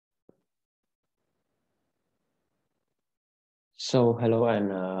So hello,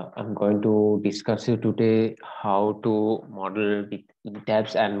 and I'm going to discuss you today how to model with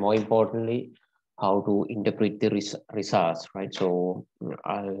Etabs, and more importantly, how to interpret the results, right? So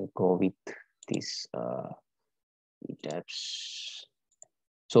I'll go with this Etabs.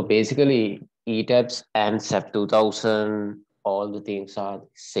 So basically, Etabs and SAP 2000, all the things are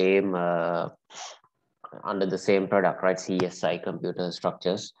same under the same product, right? CSI computer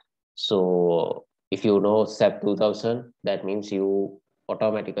structures. So if you know SAP 2000, that means you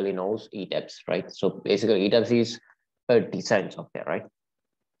automatically knows Etabs, right? So basically, Etabs is a design software, right?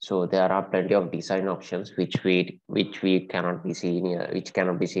 So there are plenty of design options which cannot be seen which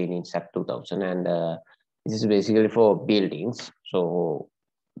cannot be seen in SAP 2000, and this is basically for buildings. So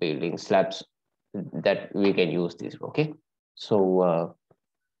building slabs that we can use this. Okay, so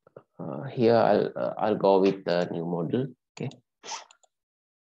here I'll go with the new model. Okay,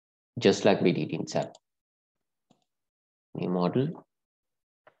 just like we did in SAP. New model.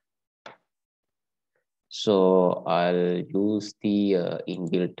 So I'll use the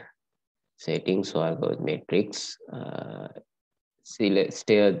inbuilt settings. So I'll go with matrix. See, let's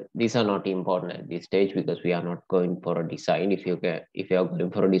stay. These are not important at this stage because we are not going for a design. If you are going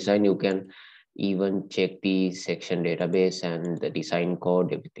for a design, you can even check the section database and the design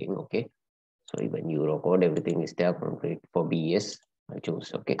code, everything. Okay. So even Eurocode, everything is there for BS. I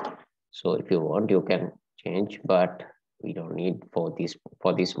choose. Okay. So if you want, you can change, but we don't need for this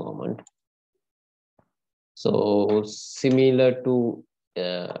moment. So similar to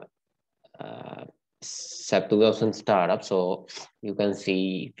SAP 2000 startup, so you can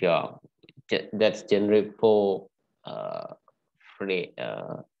see if you're that's generic for uh, frame,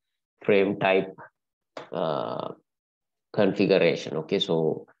 frame type configuration. Okay,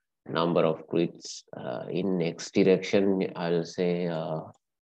 so number of grids in X direction, I'll say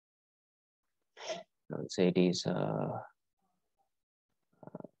it is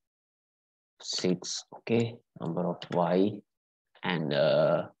 6. Okay, number of Y, and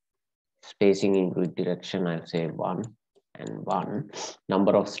spacing in grid direction, I'll say 1 and 1.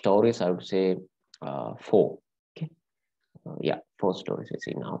 Number of stories, I would say 4. Okay, yeah, 4 stories is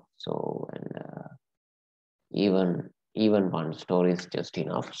enough. So and even 1 story is just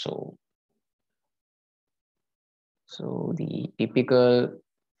enough. So the typical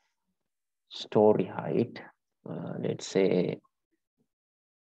story height, let's say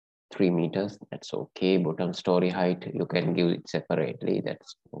 3 meters. That's okay. Bottom story height, you can give it separately.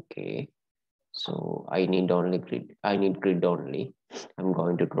 That's okay. So I need grid only. I'm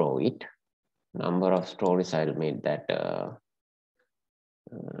going to draw it. Number of stories, I'll make that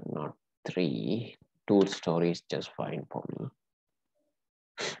not 3. 2 stories just fine for me.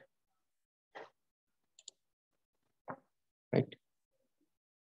 Right.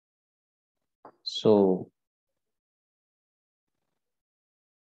 So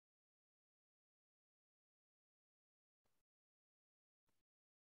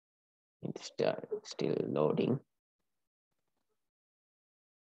it's still loading.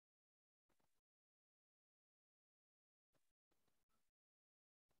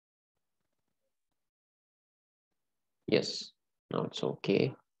 Yes, now it's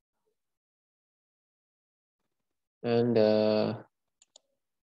okay. And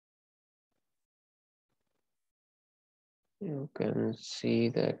you can see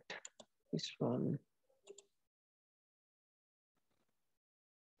that this one.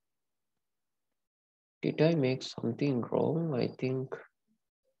 Did I make something wrong? I think,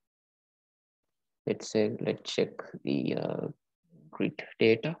 let's check the grid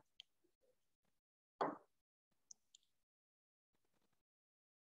data.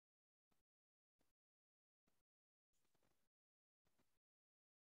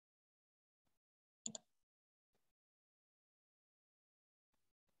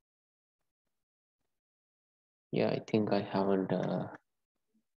 Yeah, I think I haven't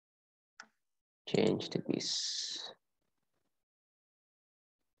changed this.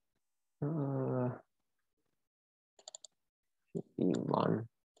 Should be 1,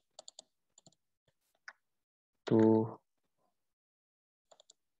 2.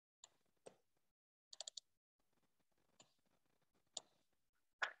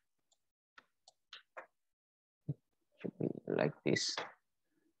 Should be like this.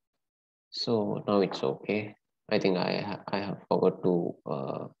 So now it's okay. I think I have forgot to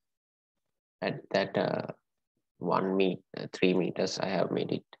add that 3 meters. I have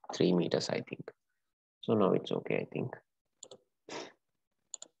made it 3 meters, I think. So now it's okay, I think.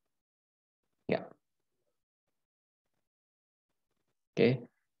 Yeah. Okay.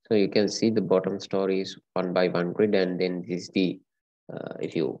 So you can see the bottom story is 1 by 1 grid, and then this is the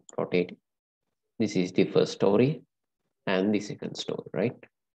if you rotate, this is the first story. and the second story, right?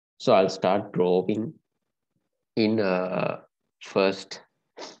 So I'll start drawing in first.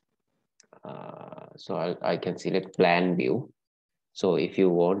 So I can select plan view. So if you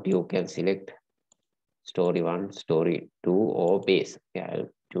want, you can select story 1, story 2, or base. Okay, I'll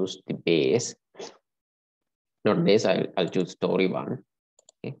choose the base. Not base, I'll choose story 1.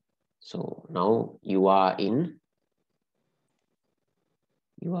 Okay. So now you are in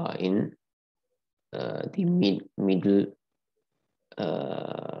the middle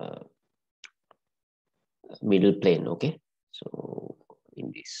uh, middle plane. Okay. So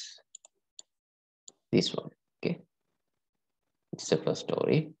in this one. Okay. It's the first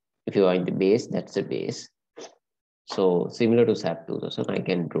story. If you are in the base, that's the base. So similar to SAP 2000, I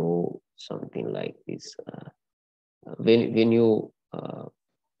can draw something like this. When you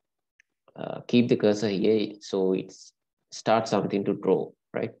keep the cursor here, so it's start something to draw,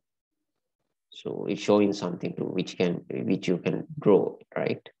 right? So it's showing something to which you can draw,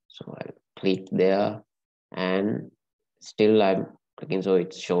 right? So I'll click there, and still I'm clicking, so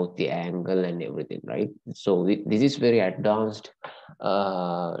it shows the angle and everything, right? So this is very advanced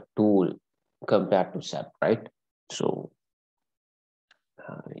tool compared to SAP, right? So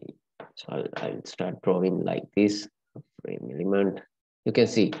I'll start drawing like this frame element. You can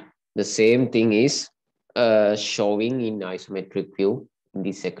see the same thing is showing in isometric view in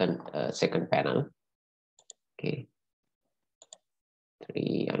the second panel. Okay,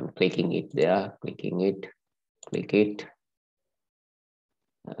 3. I'm clicking it there, clicking it, click it,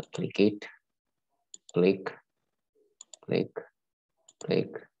 click it, click, click,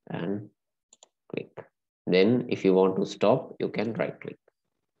 click, and click. Then, if you want to stop, you can right click.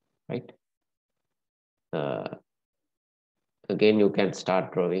 Right. Uh, Again, you can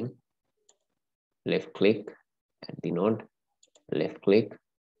start drawing. Left click at the node. Left click,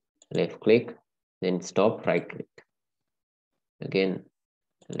 then stop. Right click. Again,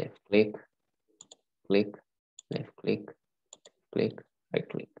 left click, click, left click, click, right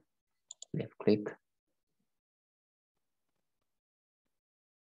click, left click,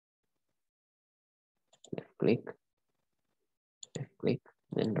 left click, left click,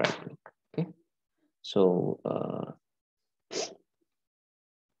 then right click. Okay. So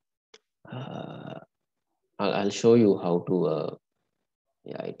I'll show you how to.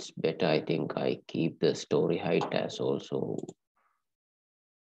 Yeah, it's better. I think I keep the story height as also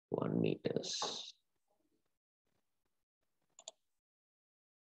 1 meters.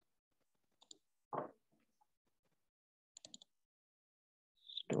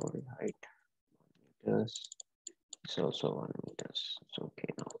 Story height 1 meters. It's also 1 meters. It's okay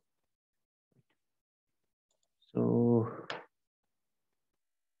now. So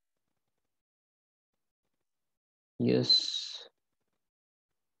yes.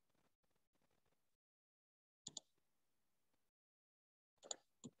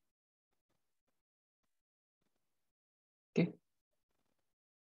 Okay.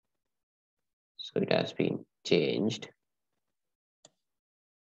 So it has been changed.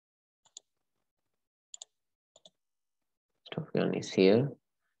 Stuff one is here.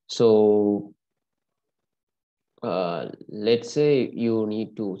 So let's say you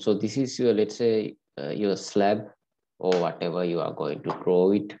need to, so this is your, let's say your slab or whatever you are going to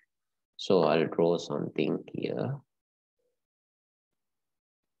draw it. So I'll draw something here.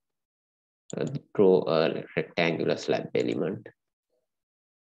 Draw a rectangular slab element.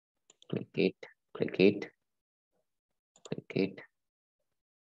 Click it, click it, click it.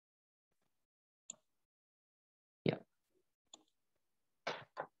 Yeah.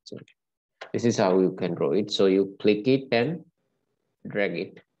 So this is how you can draw it. So you click it and drag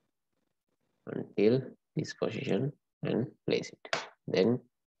it until this position and place it. Then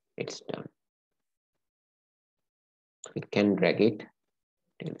it's done. Click and drag it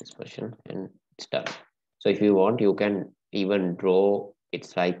till this position and it's done. So if you want, you can even draw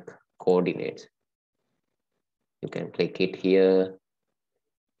it's like coordinates. You can click it here,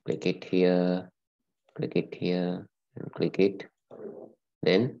 click it here, click it here, and click it.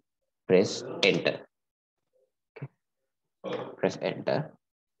 Then press enter. Okay. Press enter,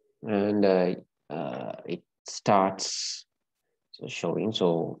 and it starts showing.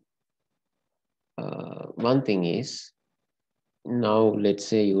 So one thing is, now let's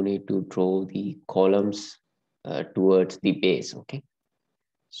say you need to draw the columns towards the base. Okay.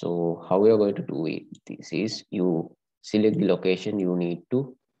 So how we are going to do it? This is you select the location you need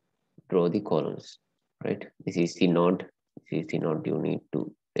to draw the columns, right? This is the node. This is the node you need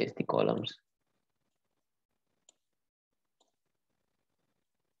to place the columns.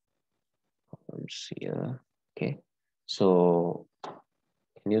 Columns here. Okay. So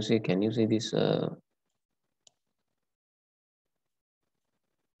can you see this?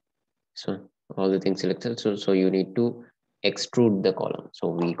 all the things selected. So you need to extrude the column. So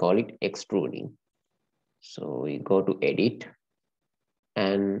we call it extruding. So we go to edit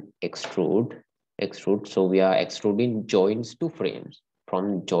and extrude. So we are extruding joints to frames.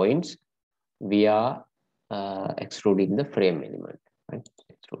 From joints, we are extruding the frame element, right?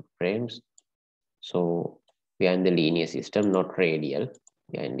 Extrude frames. So we are in the linear system, not radial.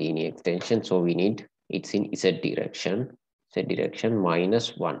 We are in linear extension. So we need, it's in Z direction. Z direction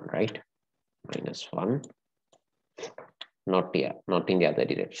 -1, right? -1. Not here, not in the other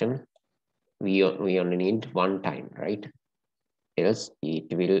direction. We only need one time, right? Else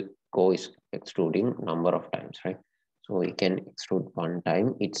it will go is extruding number of times, right? So we can extrude one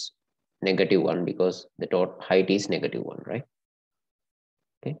time. It's -1 because the dot height is -1, right?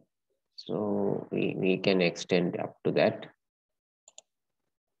 Okay. So we can extend up to that.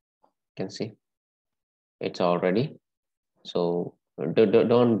 You can see it's already. So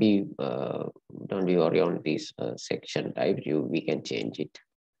don't be worried on this section type. We can change it.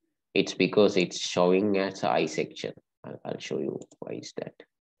 It's because it's showing as I section. I'll show you why is that.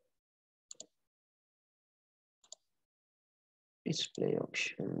 Display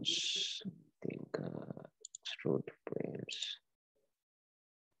options. I think extrude frames.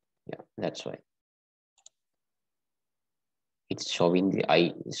 Yeah, that's why it's showing the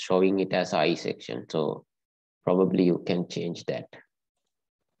I, showing it as I section. So probably you can change that.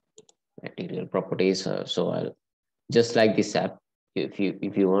 Material properties. So I'll just like this app. If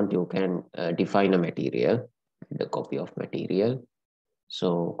you want, you can define a material, the copy of material.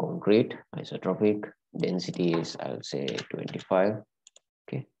 So concrete, isotropic, density is, I'll say 25.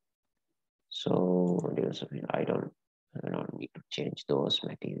 Okay. So I don't need to change those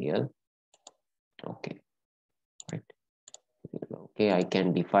material. Okay. Right. Okay, I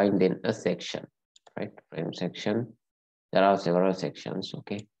can define then a section, right? Frame section. There are several sections.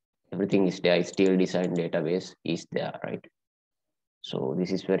 Okay. Everything is there. Still design database is there, right? So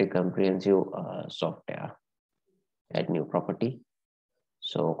this is very comprehensive software. Add new property.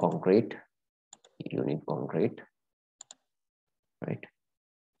 So concrete, you need concrete, right?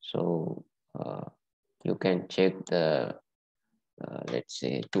 So you can check the, let's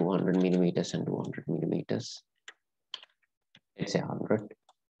say 200 millimeters and 200 millimeters. Let's say 100.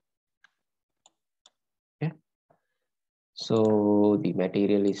 Okay. So the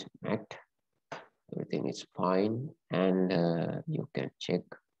material is met. Everything is fine. And you can check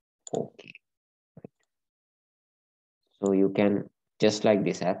OK. So you can, just like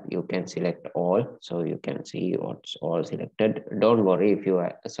this app, you can select all. So you can see what's all selected. Don't worry if you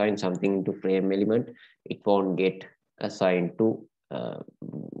assign something to frame element, it won't get assigned to,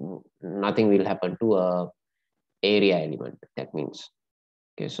 nothing will happen to a area element. That means,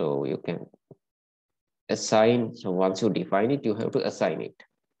 okay, so you can assign. So once you define it, you have to assign it.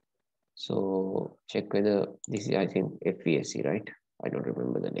 So check whether this is, I think, FVSC, right? I don't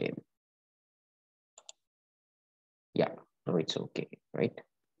remember the name. Yeah, no, it's okay, right?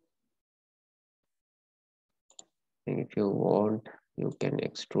 And if you want, you can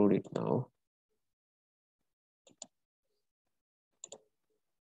extrude it now.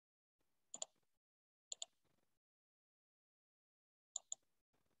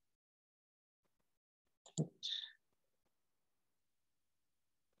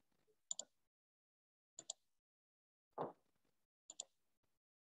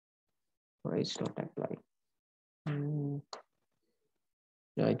 Why it's not applied?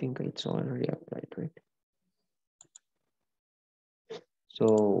 Yeah, I think it's already applied, right?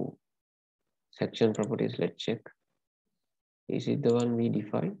 So section properties, let's check. Is it the one we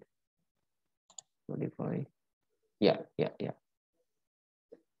defined? Modify. Yeah.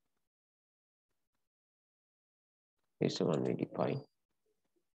 It's the one we defined.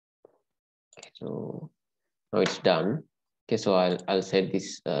 Okay, so now it's done. Okay, so I'll set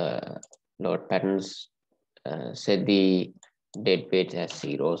this load patterns, set the dead weight as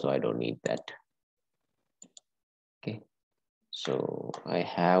 0, so I don't need that. Okay, so I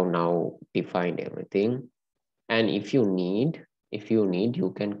have now defined everything. And if you need,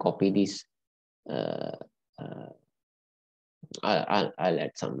 you can copy this. I'll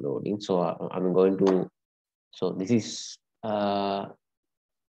add some loading. So I'm going to, so this is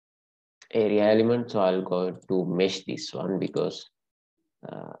area element. So I'll go to mesh this one because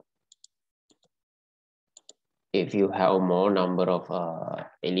if you have more number of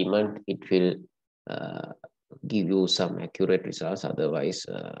element, it will give you some accurate results. Otherwise,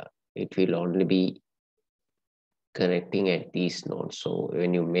 it will only be connecting at these nodes. So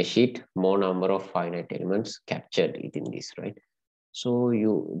when you mesh it, more number of finite elements captured within this, right? So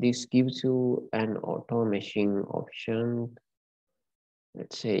this gives you an auto meshing option.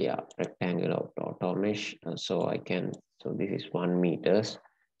 let's say, yeah, rectangle of auto mesh. So I can, so this is 1 meters.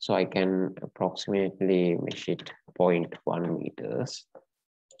 So I can approximately mesh it 0.1 meters,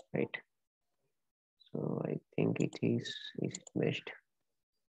 right? So I think it is meshed.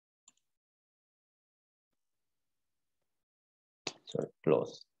 So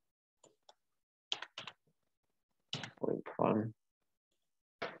close 0.1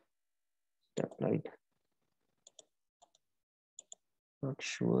 applied. Not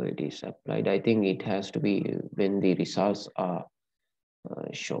sure it is applied. I think it has to be when the results are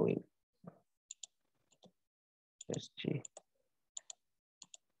showing. SG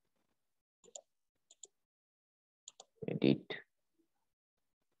edit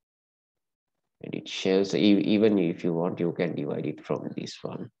shells. Even if you want, you can divide it from this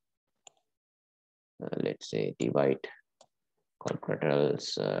one. Let's say divide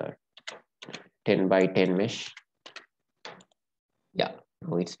quadrilaterals 10 by 10 mesh. Yeah,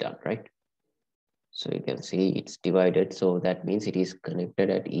 now it's done, right? So you can see it's divided. So that means it is connected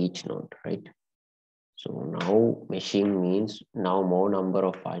at each node, right? So now meshing means now more number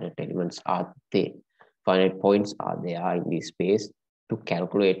of finite elements are there. Finite points are there in this space to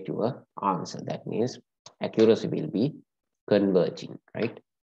calculate your answer. That means accuracy will be converging, right?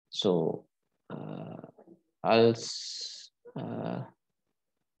 So I'll uh,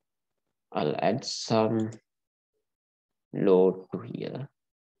 I'll add some load to here.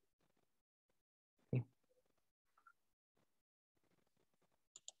 Okay.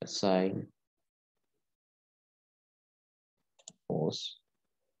 Assign force.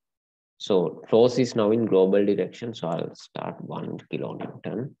 So force is now in global direction. So I'll start 1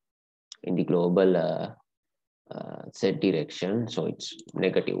 kilonewton in the global z direction. So it's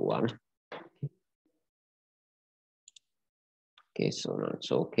 -1. Okay, so now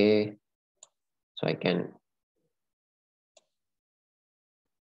it's okay. So I can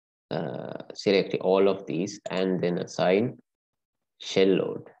select all of these and then assign shell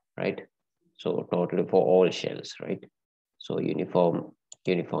load, right? So totally for all shells, right? So uniform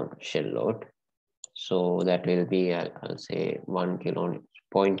shell load. So that will be, I'll say 1 kilonewton,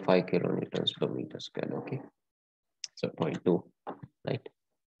 0.5 kilonewtons per meter squared, okay? So 0.2, right?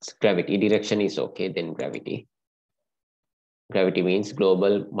 It's gravity direction is okay, then gravity. Gravity means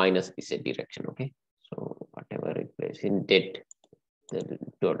global minus the z direction, okay? So whatever it plays in dead, the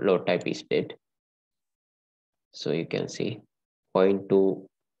load type is dead. So you can see 0.2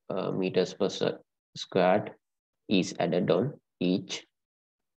 meters per squared is added on each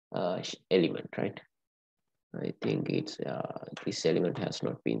element, right? I think it's this element has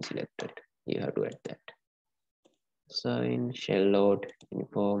not been selected. You have to add that. Sign shell load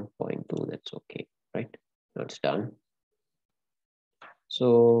uniform 0.2. That's okay, right? Now it's done.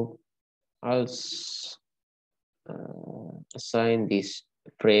 So I'll assign this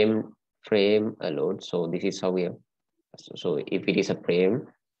frame a load. So this is how we have. So if it is a frame,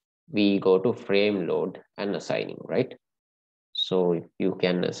 we go to frame load and assigning, right? So if you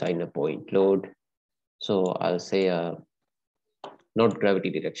can assign a point load. So I'll say not gravity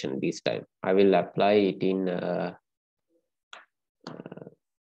direction this time. I will apply it in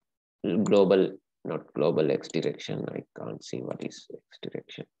global, not global x direction. I can't see what is x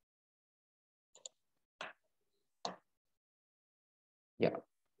direction. Yeah,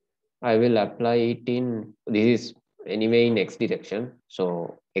 I will apply it in, this is anyway in x direction.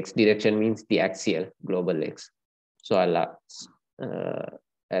 So x direction means the axial global x. So I'll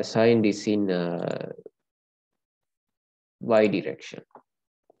assign this in y direction.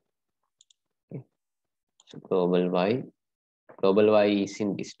 Okay. So global y is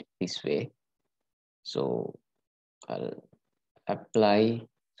in this way. So I'll apply.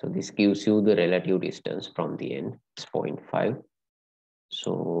 So this gives you the relative distance from the end. It's 0.5.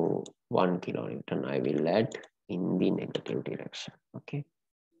 So 1 kilonewton I will add in the negative direction. Okay.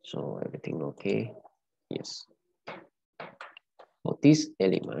 So everything okay. Yes. For this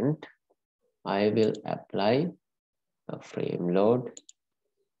element, I will apply a frame load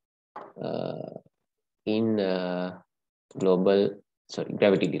in global, sorry,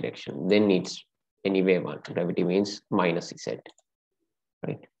 gravity direction. Then it's anyway one. Gravity means minus z,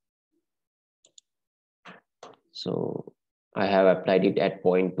 right? So I have applied it at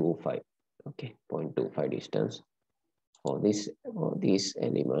 0.25. Okay, 0.25 distance. For these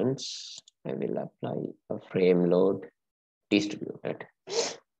elements, I will apply a frame load distributed.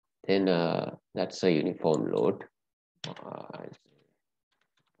 Then that's a uniform load,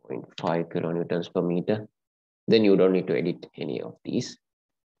 0.5 kilonewtons per meter. Then you don't need to edit any of these.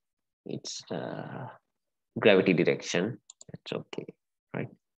 It's gravity direction. That's okay, right?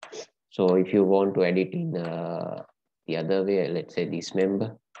 So if you want to edit in the other way, let's say this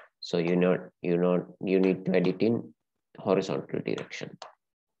member. So you need to edit in horizontal direction,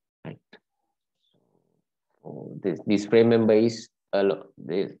 right? So this frame member is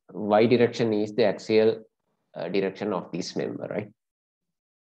the y direction is the axial direction of this member, right?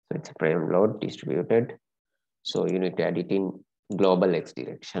 So it's a frame load distributed. So you need to edit in global x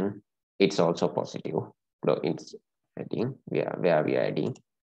direction. It's also positive. It's adding where we are adding,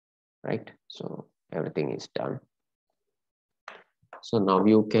 right? So everything is done. So now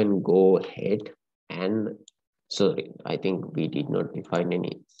you can go ahead and sorry, I think we did not define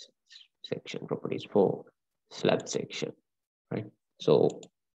any section properties for slab section, right? So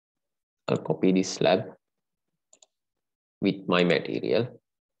I'll copy this slab with my material,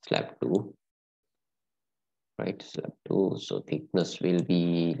 slab 2, right? Slab 2. So thickness will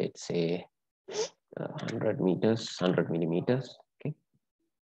be, let's say, 100 meters, 100 millimeters. Okay.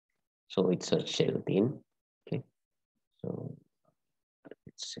 So it's a shell thin. Okay. So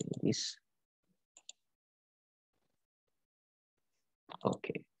let's say this.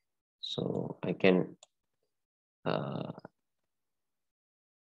 Okay. So I can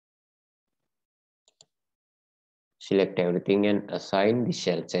select everything and assign the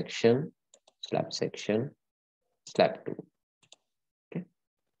shell section, slab 2. Okay.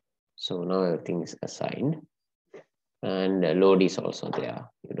 So now everything is assigned and load is also there.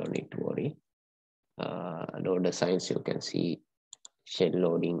 You don't need to worry. Load assigns, you can see shell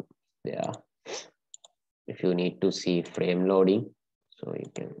loading there. If you need to see frame loading, so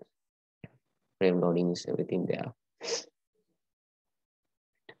you can, frame loading is everything there.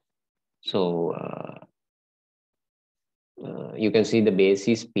 So you can see the base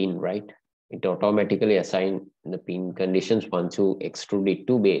is pin, right? It automatically assigns the pin conditions once you extrude it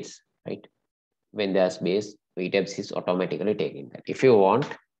to base, right? When there's base, Etabs is automatically taking that. If you want,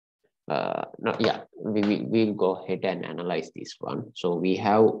 no, yeah, we'll go ahead and analyze this one. So we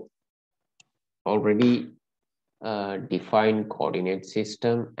have already defined coordinate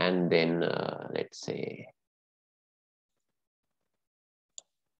system, and then let's say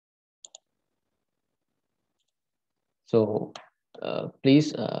so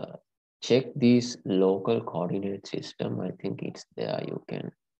please check this local coordinate system. I think it's there. You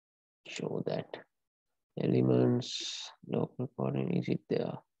can show that elements local coordinate, is it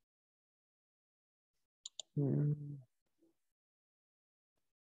there?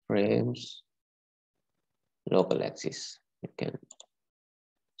 Frames local axis, you can,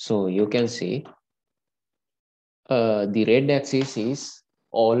 so you can see the red axis is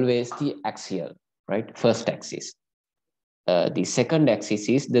always the axial, right? First axis. The second axis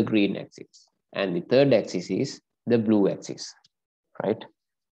is the green axis, and the third axis is the blue axis, right?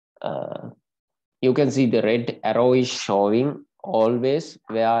 You can see the red arrow is showing always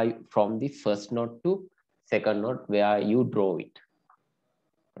where from the first node to second node where you draw it,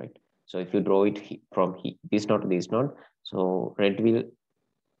 right? So if you draw it from this node to this node, so red will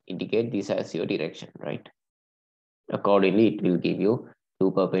indicate this as your direction, right? Accordingly, it will give you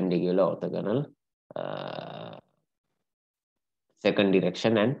two perpendicular orthogonal second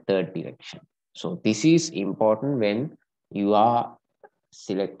direction and third direction. So this is important when you are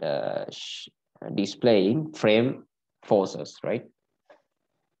displaying frame forces, right?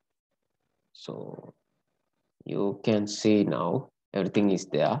 So you can see now everything is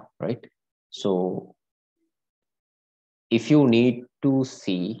there, right? So if you need to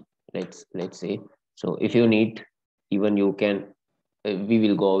see, let's say, so if you need, even you can, we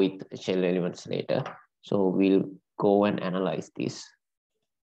will go with shell elements later. So we'll go and analyze this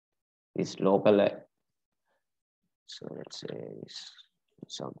local. So let's say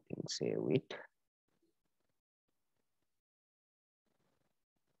something, save it.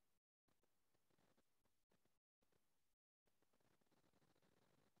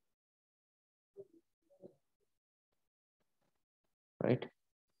 Right.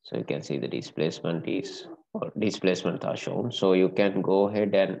 So you can see the displacement is, or displacement are shown. So you can go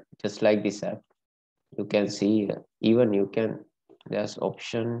ahead and just like this app, you can see even you can, there's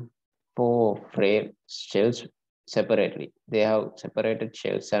option for frame shells separately. They have separated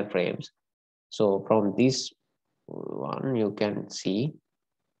shells and frames. So from this one, you can see,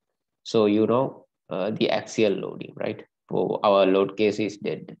 so you know the axial loading, right? For our load case is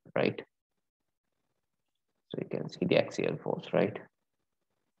dead, right? So you can see the axial force, right?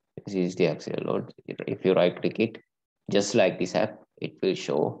 This is the axial load. If you right click it, just like this app, it will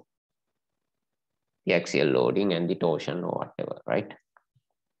show the axial loading and the torsion or whatever, right?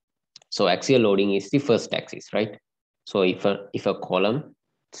 So axial loading is the first axis, right? So if a column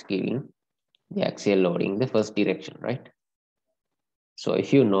is giving the axial loading the first direction, right? So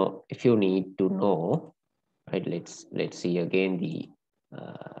if you need to know, right? Let's see again the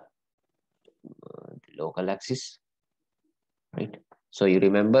local axis, right? So you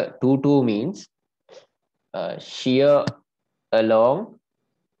remember 2 means shear along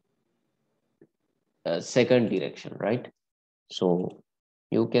second direction, right? So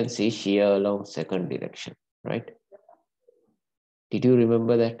you can see shear along second direction, right? Did you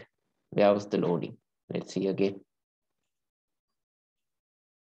remember that? Where was the loading? Let's see again.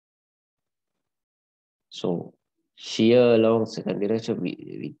 So shear along second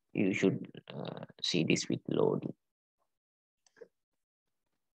direction, you should see this with loading,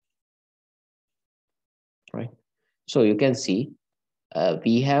 right? So you can see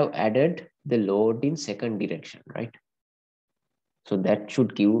we have added the load in second direction, right? So that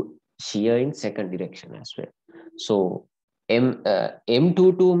should give shear in second direction as well. So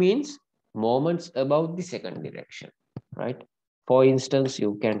M22 means moments above the second direction, right? For instance,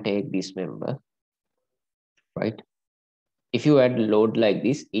 you can take this member, right? If you add load like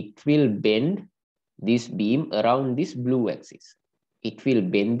this, it will bend this beam around this blue axis. It will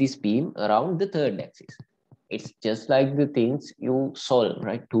bend this beam around the third axis. It's just like the things you solve,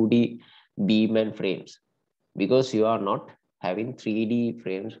 right? 2D beam and frames. Because you are not having 3D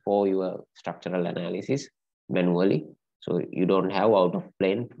frames for your structural analysis manually. So you don't have out of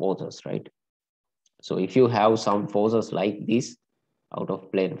plane forces, right? So if you have some forces like this, out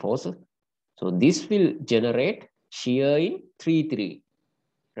of plane forces, so this will generate shear in 3-3,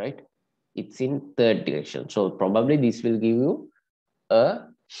 right? It's in third direction. So probably this will give you a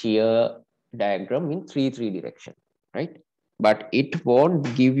shear diagram in 3-3 direction, right? But it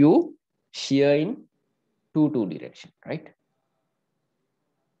won't give you shear in 2-2 direction, right?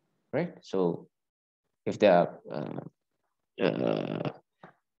 Right? So if they are,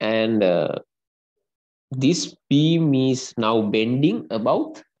 and this beam is now bending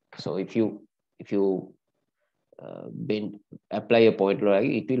about. So if you bend, apply a point like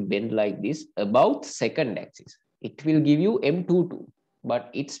it will bend like this about second axis. It will give you M22, but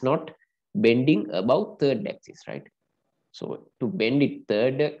it's not bending about third axis, right? So to bend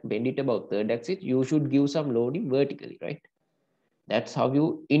it about third axis, you should give some loading vertically, right? That's how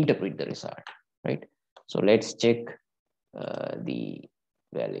you interpret the result, right? So let's check the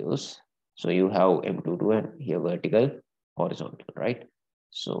values. So you have M22 and here vertical, horizontal, right?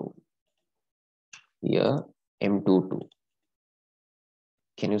 So here M22.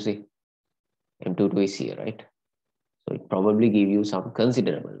 Can you see? M22 is here, right? So it probably give you some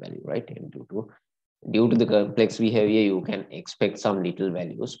considerable value, right? M22. Due to the complex behavior, you can expect some little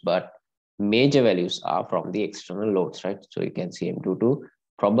values, but major values are from the external loads, right? So you can see M22.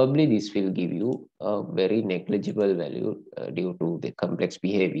 Probably this will give you a very negligible value due to the complex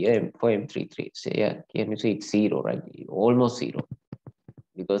behavior for M33. So yeah, can you see it's zero, right? Almost zero,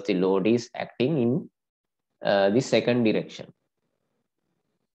 because the load is acting in the second direction,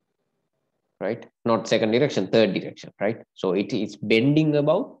 right? Not second direction, third direction, right? So it is bending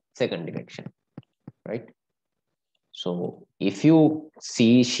about second direction, right? So if you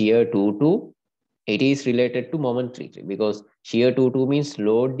see shear 2-2, it is related to moment 3-3 because shear 2-2 means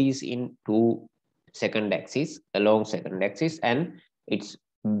load is in second axis, along second axis, and it's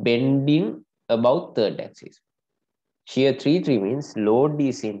bending about third axis. Shear 3-3 means load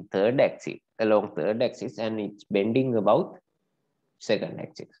is in third axis, along third axis, and it's bending about second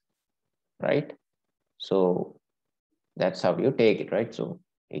axis, right? So that's how you take it, right? So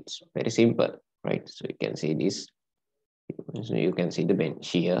it's very simple, right? So you can see this. So you can see the bend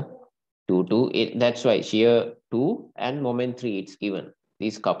shear 2-2. That's why shear 2 and moment 3 it's given,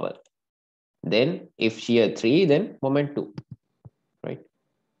 this couple. Then if shear 3, then moment 2, right?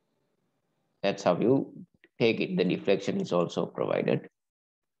 That's how you take it. The deflection is also provided,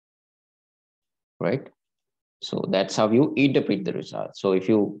 right? So that's how you interpret the result. So if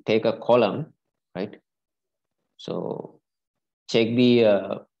you take a column, right? So check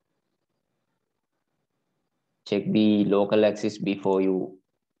the local axis before you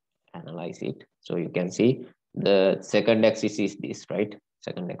analyze it. So you can see the second axis is this, right?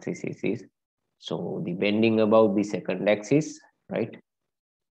 Second axis is this. So the bending about the second axis, right?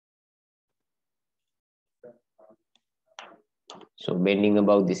 So bending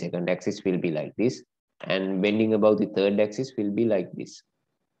about the second axis will be like this, and bending about the third axis will be like this.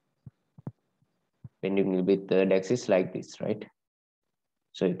 Bending will be third axis like this, right?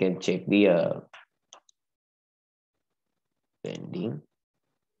 So you can check the bending.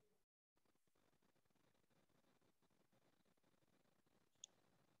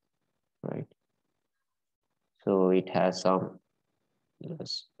 Right. So it has some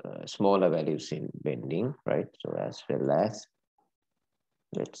smaller values in bending, right? So as well as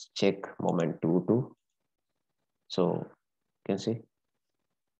let's check moment 2-2. So you can see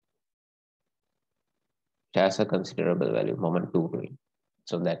it has a considerable value, moment 2 to.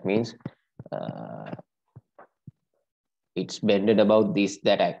 So that means uh, it's bended about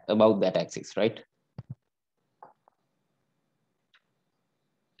about that axis, right?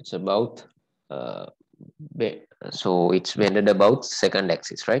 It's about uh, so it's bended about second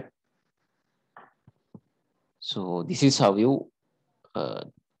axis, right? So this is how uh,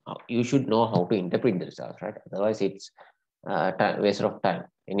 you should know how to interpret the results, right? Otherwise, it's waste of time.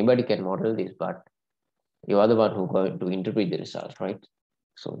 Anybody can model this, but you are the one who going to interpret the results, right?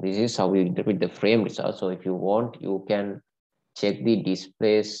 So this is how you interpret the frame results. So if you want, you can check the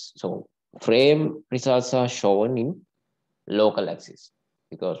displays. So frame results are shown in local axis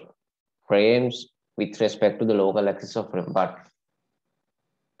because frames with respect to the local axis of frame, but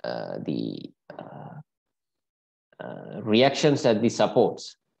the uh, reactions at the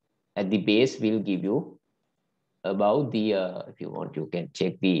supports at the base will give you about the if you want you can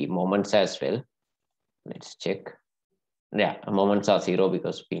check the moments as well. Let's check. Yeah, moments are 0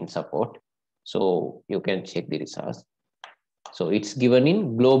 because pin support, so you can check the results. So it's given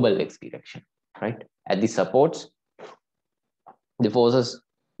in global x direction, right? At the supports the forces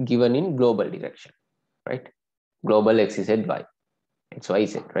given in global direction, right? Global x z y, x y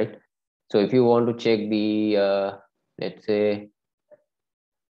z, right? So if you want to check the let's say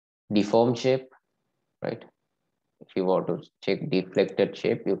deformed shape, right? If you want to check deflected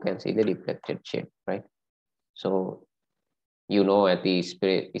shape, you can see the deflected shape, right? So you know at the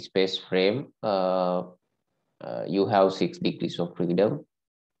space frame you have 6 degrees of freedom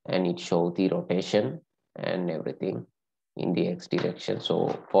and it shows the rotation and everything in the x direction.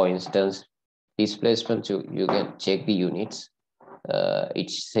 So for instance displacement, you can check the units. It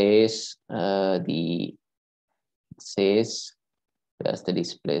says says that's the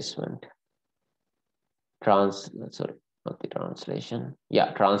displacement sorry, not the translation,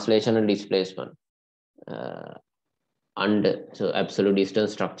 yeah, translation and displacement uh, under so absolute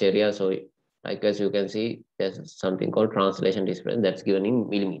distance structure area. So like as you can see there's something called translation displacement that's given in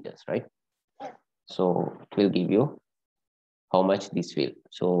millimeters, right? So it will give you how much this will.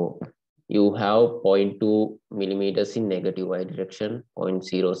 So you have zero point 0.2 millimeters in negative y direction,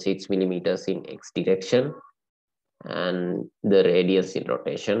 0.06 millimeters in x direction, and the radius in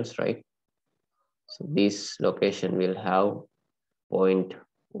rotations, right? So this location will have zero point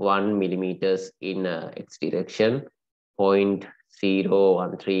 0.1 millimeters in x direction,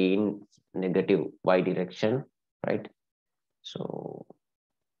 0.013 in negative y direction, right? So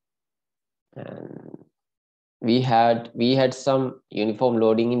and we had some uniform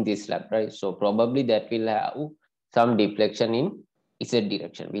loading in this lab, right? So probably that will have some deflection in z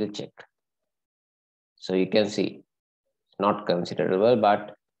direction. We'll check. So you can see not considerable,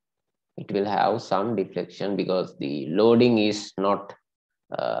 but it will have some deflection because the loading is not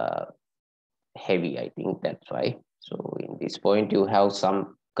uh, heavy. I think that's why. So in this point, you have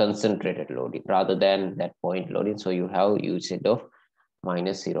some concentrated loading rather than that point loading. So you have usage of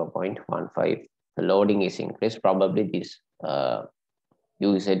minus 0.15. The loading is increased. Probably this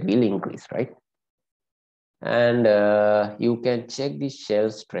usage will increase, right? And you can check the shell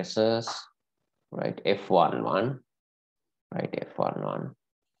stresses, right? F11, right? F11.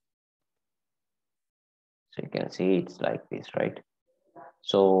 So you can see it's like this, right?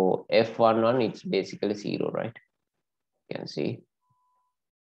 So F11, it's basically 0, right? You can see.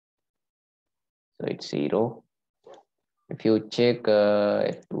 So it's 0. If you check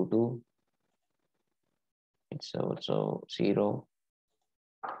F22, it's also 0.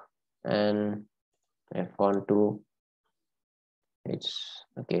 And F12, it's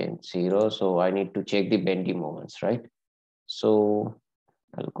again 0. So I need to check the bending moments, right? So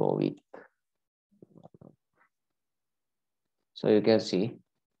I'll go with. So you can see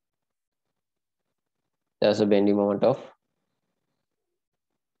there's a bending moment of.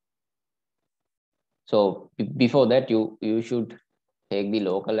 So before that, you should take the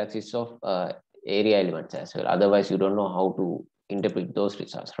local axis of area elements as well. Otherwise, you don't know how to interpret those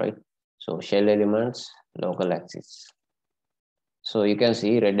results, right? So shell elements, local axis. So you can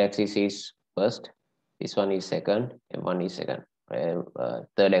see red axis is first, this one is second, M1 is second.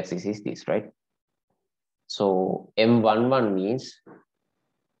 Third axis is this, right? So M11 means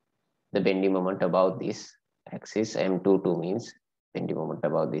the bending moment about this axis. M22 means bending moment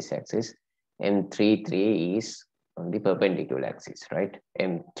about this axis. M33 is on the perpendicular axis, right?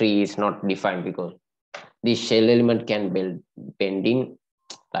 M3 is not defined because the shell element can bend bending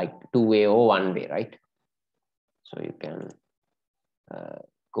like two-way or one-way, right? So you can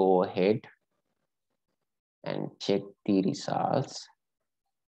go ahead and check the results,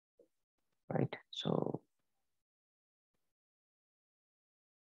 right? So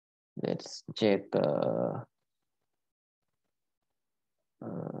Let's check.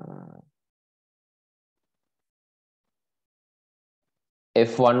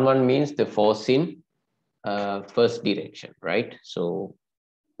 F11 means the force in first direction, right? So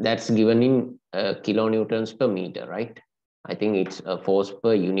that's given in kilonewtons per meter, right? I think it's a force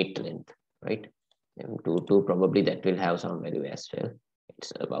per unit length, right? M22 probably that will have some value as well.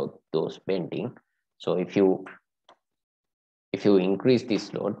 It's about those bending. So if you increase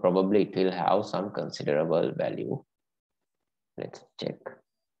this load, probably it will have some considerable value. Let's check.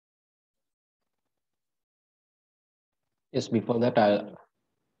 Yes, before that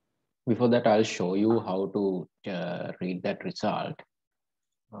I'll show you how to read that result.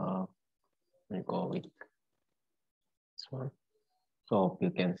 I'll go with this one. So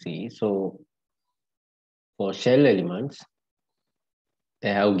you can see. So for shell elements,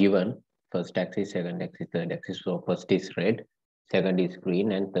 they have given first axis, second axis, third axis. So first is red, second is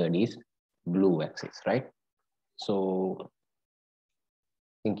green, and third is blue axis, right? So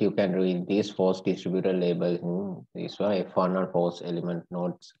I think you can read this force distributor label. This one F1 or force element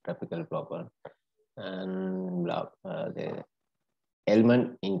nodes typical problem, and blah. The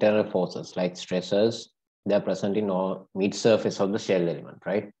element internal forces like stressors, they are present in all mid surface of the shell element,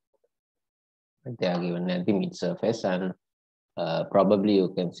 right? They are given at the mid surface, and probably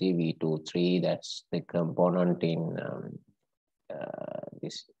you can see V23, that's the component in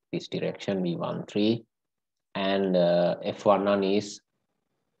this direction, V13, and F11 is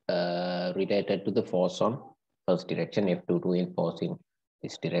related to the force on first direction, F22 is force in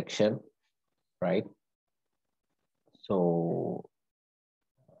this direction, right? So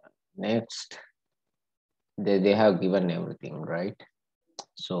next, they have given everything, right?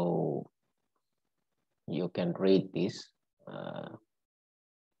 So you can read this.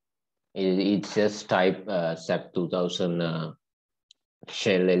 It's just type SAP 2000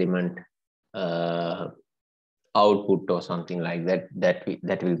 shell element output or something like that.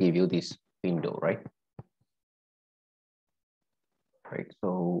 That will give you this window, right? Right.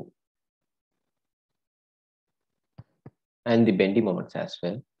 So, and the bending moments as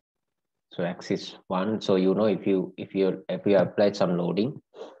well. So axis 1. So you know if you apply some loading,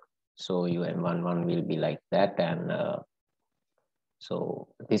 so your M11 will be like that, and so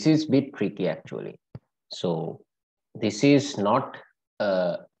this is a bit tricky actually. So this is not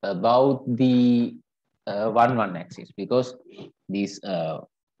about the 1 axis, because these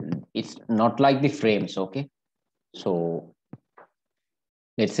it's not like the frames. Okay, so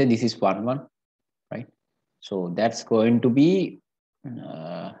let's say this is 1 right? So that's going to be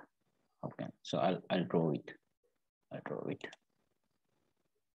okay. So I'll draw it.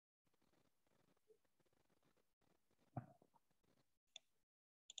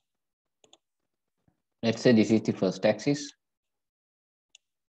 Let's say this is the first axis.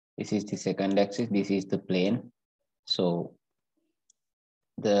 This is the second axis. This is the plane. So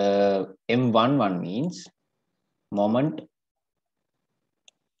the M11 means moment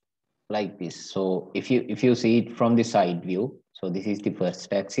like this. So if you see it from the side view, so this is the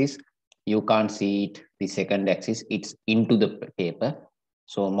first axis. You can't see it, the second axis, it's into the paper.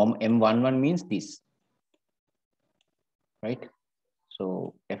 So M11 means this, right?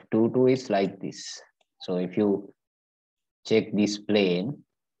 So F22 is like this. So if you check this plane,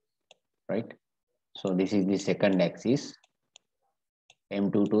 right? So this is the second axis.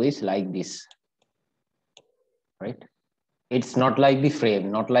 M22 is like this, right? It's not like the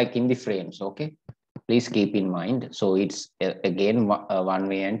frame, not like in the frames, okay? Please keep in mind. So it's again one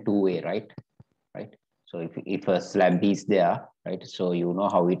way and two way, right? Right. So if a slab is there, right? So you know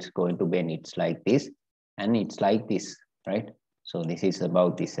how it's going to bend. It's like this, and it's like this, right? So this is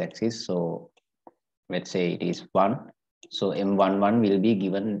about this axis. So let's say it is 1. So M11 will be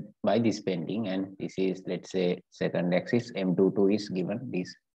given by this bending, and this is, let's say, second axis. M22 is given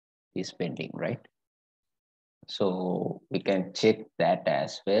this bending, right? So we can check that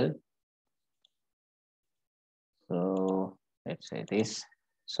as well. So let's say this.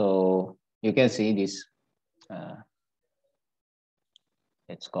 So you can see this.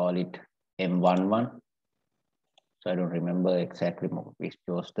 Let's call it M11. So I don't remember exactly which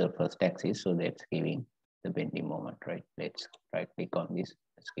was the first axis. So that's giving the bending moment, right? Let's right click on this.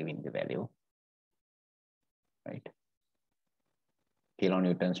 Let's giving the value, right?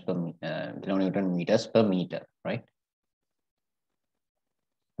 Kilonewton meters per meter, right?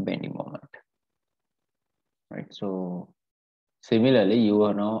 Bending moment, right? So similarly,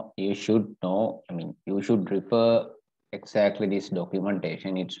 you should know. I mean, you should refer exactly this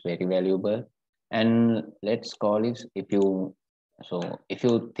documentation. It's very valuable. And let's call it, if you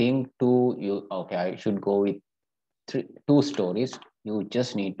think to you, okay, I should go with two stories. you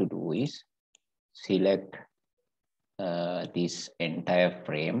just need to do is select this entire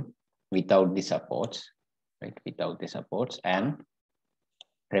frame without the supports, right? Without the supports, and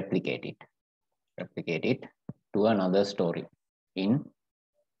replicate it to another story in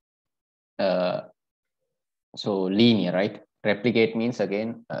so linear, right? Replicate means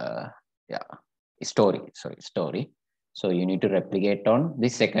again, yeah, story. So you need to replicate on the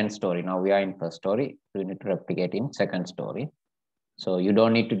second story. Now we are in first story. You need to replicate in second story. So you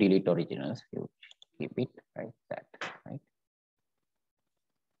don't need to delete originals. You keep it right that, right?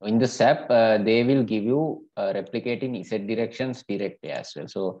 In the SAP, they will give you replicate in Z directions directly as well.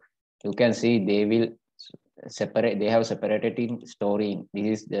 So you can see they will separate. They have separated in story.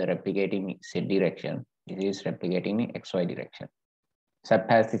 This is the replicating Z direction. This is replicating in XY direction. SAP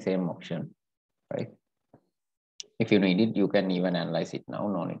has the same option, right? If you need it, you can even analyze it now.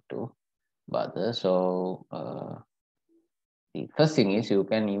 No need to bother. So the first thing is you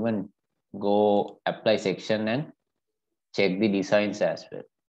can even go apply section and check the designs as well,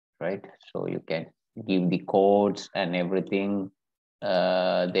 right? So you can give the codes and everything,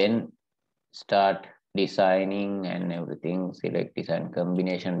 then start designing and everything. Select design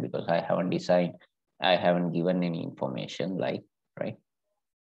combination because I haven't given any information, like, right?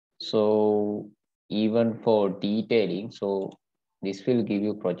 So even for detailing, so this will give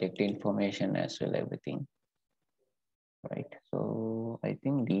you project information as well, everything, right? So I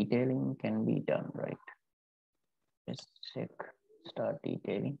think detailing can be done, right? Let's check, start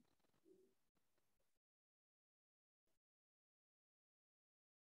detailing.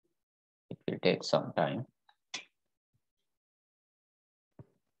 It will take some time.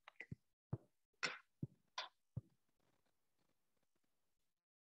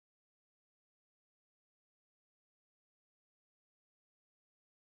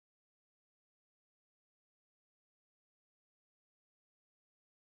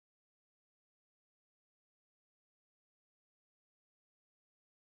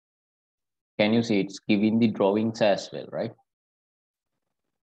 Can you see it's giving the drawings as well, right?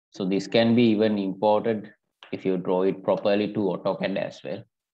 So this can be even imported if you draw it properly to AutoCAD as well.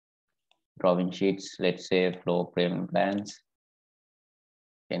 Drawing sheets, let's say floor plan plans.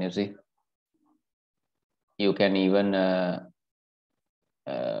 Can you see? You can even,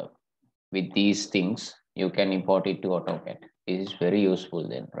 with these things, you can import it to AutoCAD. This is very useful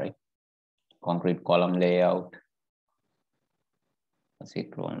then, right? Concrete column layout. Let's see,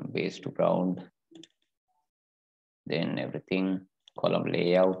 base to ground. Then everything, column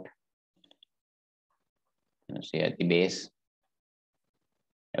layout. You see at the base.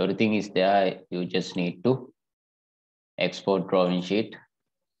 Everything is there. You just need to export drawing sheet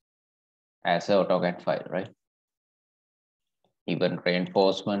as a AutoCAD file, right? Even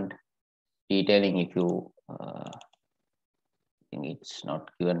reinforcement, detailing, if you think it's not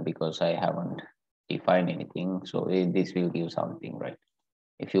given because I haven't defined anything. So this will give something, right?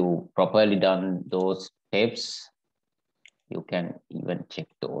 If you properly done those steps, you can even check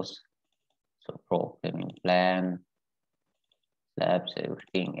those. So programming plan, slabs,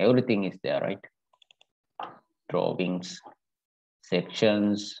 everything is there, right? Drawings,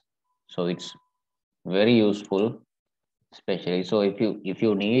 sections. So it's very useful, especially. So if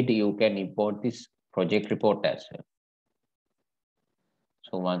you need, you can import this project report as well.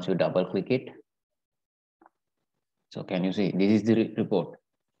 So once you double click it, so can you see this is the report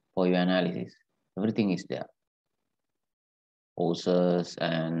for your analysis? Everything is there. Poses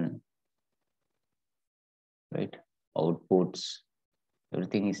and right outputs,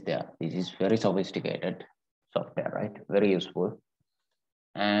 everything is there. This is very sophisticated software, right? Very useful.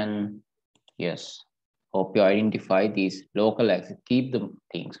 And yes, hope you identify these local axes. Keep the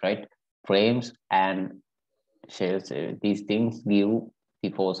things right. Frames and shells. These things give the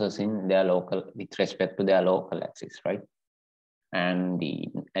forces in their local with respect to their local axis, right? And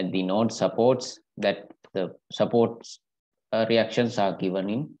the node supports that the supports reactions are given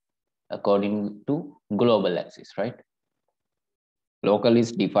in according to global axis, right? Local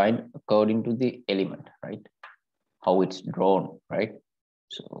is defined according to the element, right? How it's drawn, right?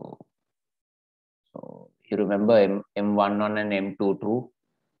 So you remember M11 and M22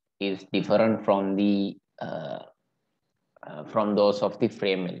 is different from the from those of the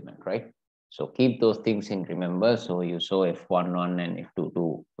frame element, right? So keep those things in remember. So you saw F11 and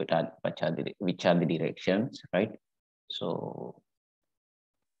F22, which are the directions, right? So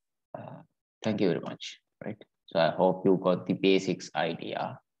thank you very much, right? So I hope you got the basics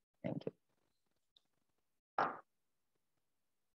idea. Thank you.